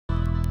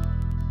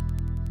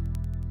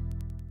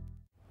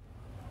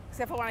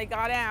except for when I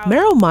got out.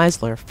 Meryl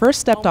Meisler first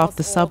stepped off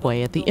the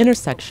subway at the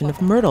intersection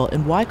of Myrtle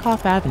and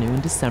Wyckoff Avenue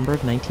in December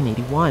of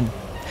 1981.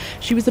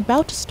 She was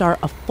about to start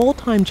a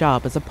full-time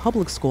job as a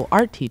public school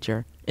art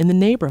teacher in the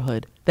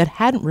neighborhood that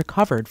hadn't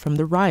recovered from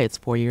the riots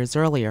 4 years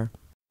earlier.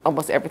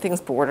 Almost everything's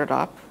boarded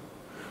up.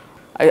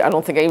 I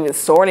don't think I even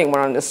saw anyone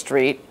on the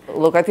street. It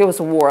looked like there was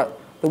a war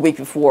the week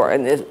before,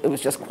 and it was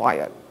just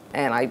quiet.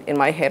 And in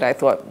my head, I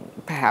thought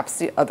perhaps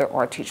the other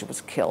art teacher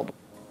was killed.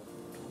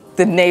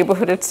 The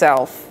neighborhood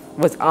itself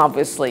was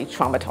obviously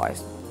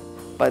traumatized,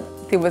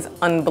 but there was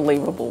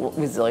unbelievable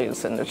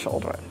resilience in the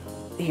children.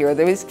 Here are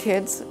these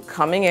kids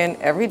coming in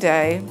every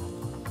day,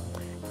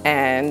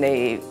 and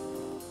they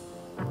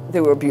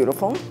were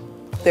beautiful.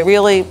 They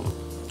really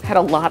had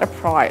a lot of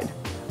pride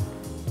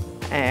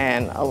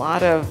and a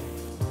lot of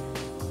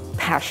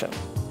passion.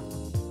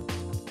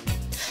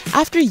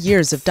 After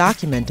years of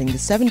documenting the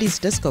 70s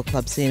disco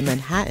club scene in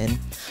Manhattan,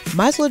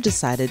 Meisler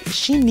decided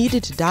she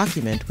needed to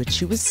document what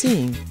she was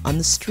seeing on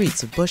the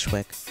streets of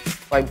Bushwick.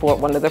 I bought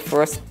one of the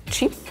first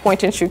cheap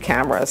point-and-shoot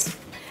cameras,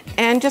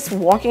 and just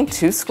walking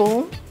to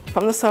school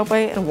from the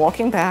subway and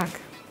walking back,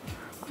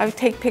 I would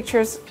take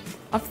pictures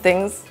of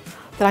things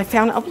that I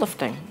found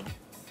uplifting.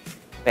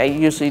 I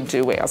usually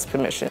do ask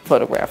permission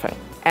photographing,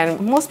 and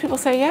most people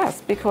say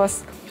yes,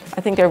 because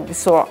I think I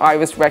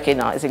was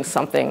recognizing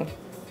something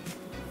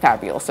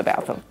fabulous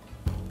about them.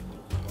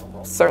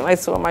 Certainly I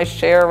saw my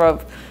share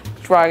of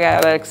drug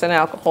addicts and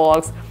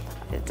alcoholics.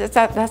 That's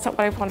not what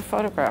I want to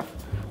photograph.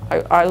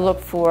 I look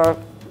for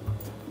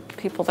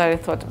people that I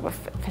thought were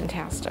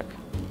fantastic,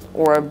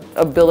 or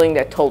a building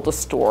that told a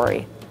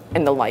story,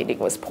 and the lighting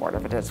was part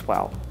of it as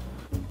well.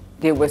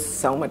 There was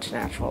so much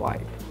natural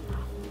light.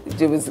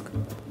 There was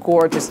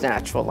gorgeous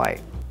natural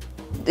light.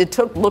 It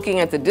took looking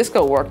at the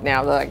disco work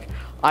now, like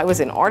I was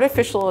in an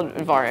artificial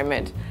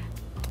environment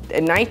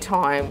at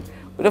nighttime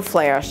with a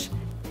flash,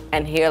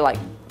 and here like,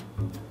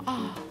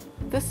 oh,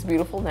 this is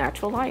beautiful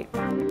natural light.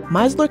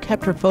 Meisler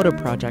kept her photo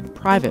project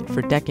private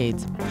for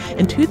decades.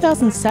 In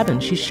 2007,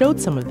 she showed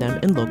some of them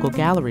in local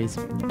galleries,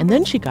 and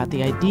then she got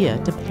the idea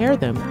to pair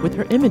them with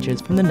her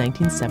images from the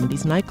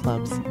 1970s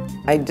nightclubs.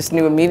 I just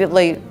knew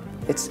immediately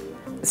it's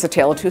a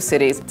tale of two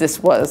cities. This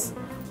was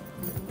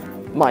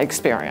my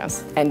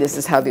experience, and this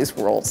is how these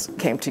worlds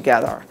came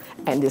together,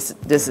 and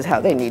this is how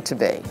they need to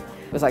be.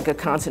 It was like a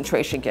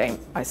concentration game.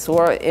 I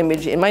saw an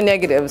image in my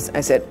negatives.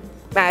 I said,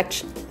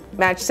 match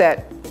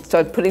set.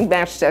 Started putting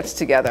match sets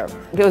together.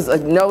 There was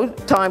like no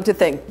time to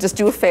think, just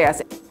do it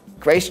fast.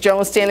 Grace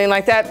Jones standing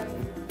like that,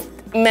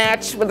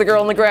 match with the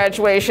girl in the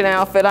graduation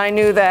outfit. I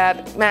knew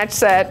that, match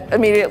set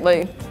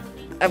immediately.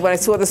 And when I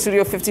saw the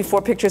Studio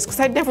 54 pictures, because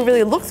I'd never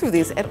really looked through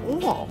these at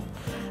all.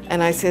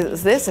 And I said,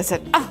 is this? I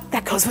said, oh,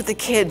 that goes with the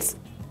kids.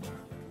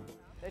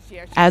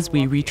 As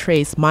we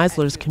retrace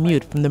Meisler's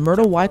commute from the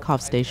Myrtle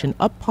Wyckoff station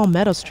up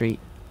Palmetto Street,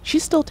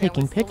 she's still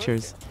taking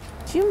pictures.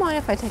 Do you mind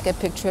if I take a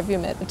picture of you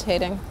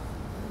meditating?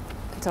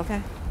 It's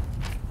okay.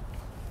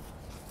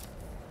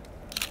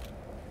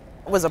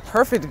 It was a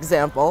perfect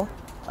example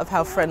of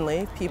how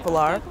friendly people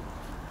are.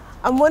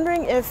 I'm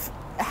wondering if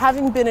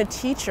having been a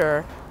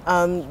teacher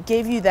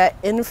gave you that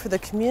in for the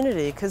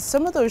community, because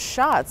some of those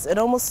shots, it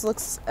almost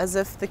looks as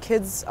if the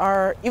kids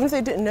are, even if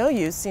they didn't know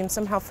you, seem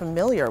somehow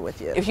familiar with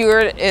you. If you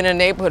were in a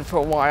neighborhood for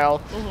a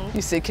while,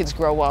 you see kids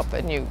grow up,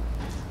 and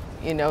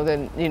you know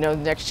the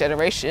next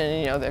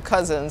generation, their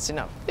cousins,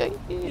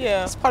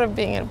 Yeah. It's part of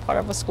being a part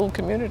of a school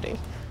community.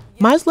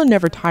 Meisler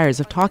never tires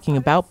of talking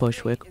about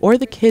Bushwick or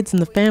the kids and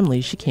the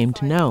families she came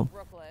to know.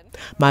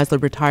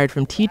 Meisler retired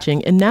from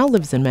teaching and now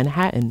lives in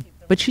Manhattan,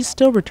 but she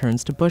still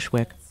returns to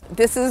Bushwick.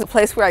 This is a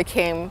place where I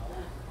came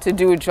to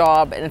do a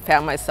job and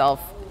found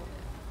myself.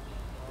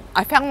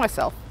 I found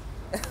myself.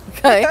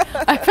 Okay?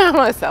 I found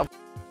myself.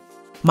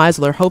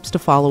 Meisler hopes to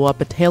follow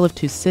up A Tale of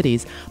Two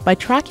Cities by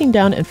tracking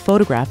down and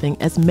photographing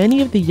as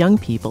many of the young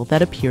people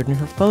that appeared in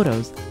her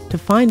photos to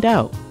find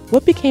out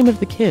what became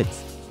of the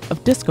kids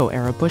of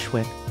disco-era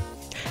Bushwick.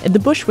 In the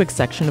Bushwick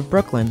section of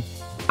Brooklyn,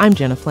 I'm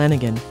Jenna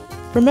Flanagan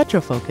for Metro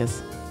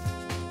Focus.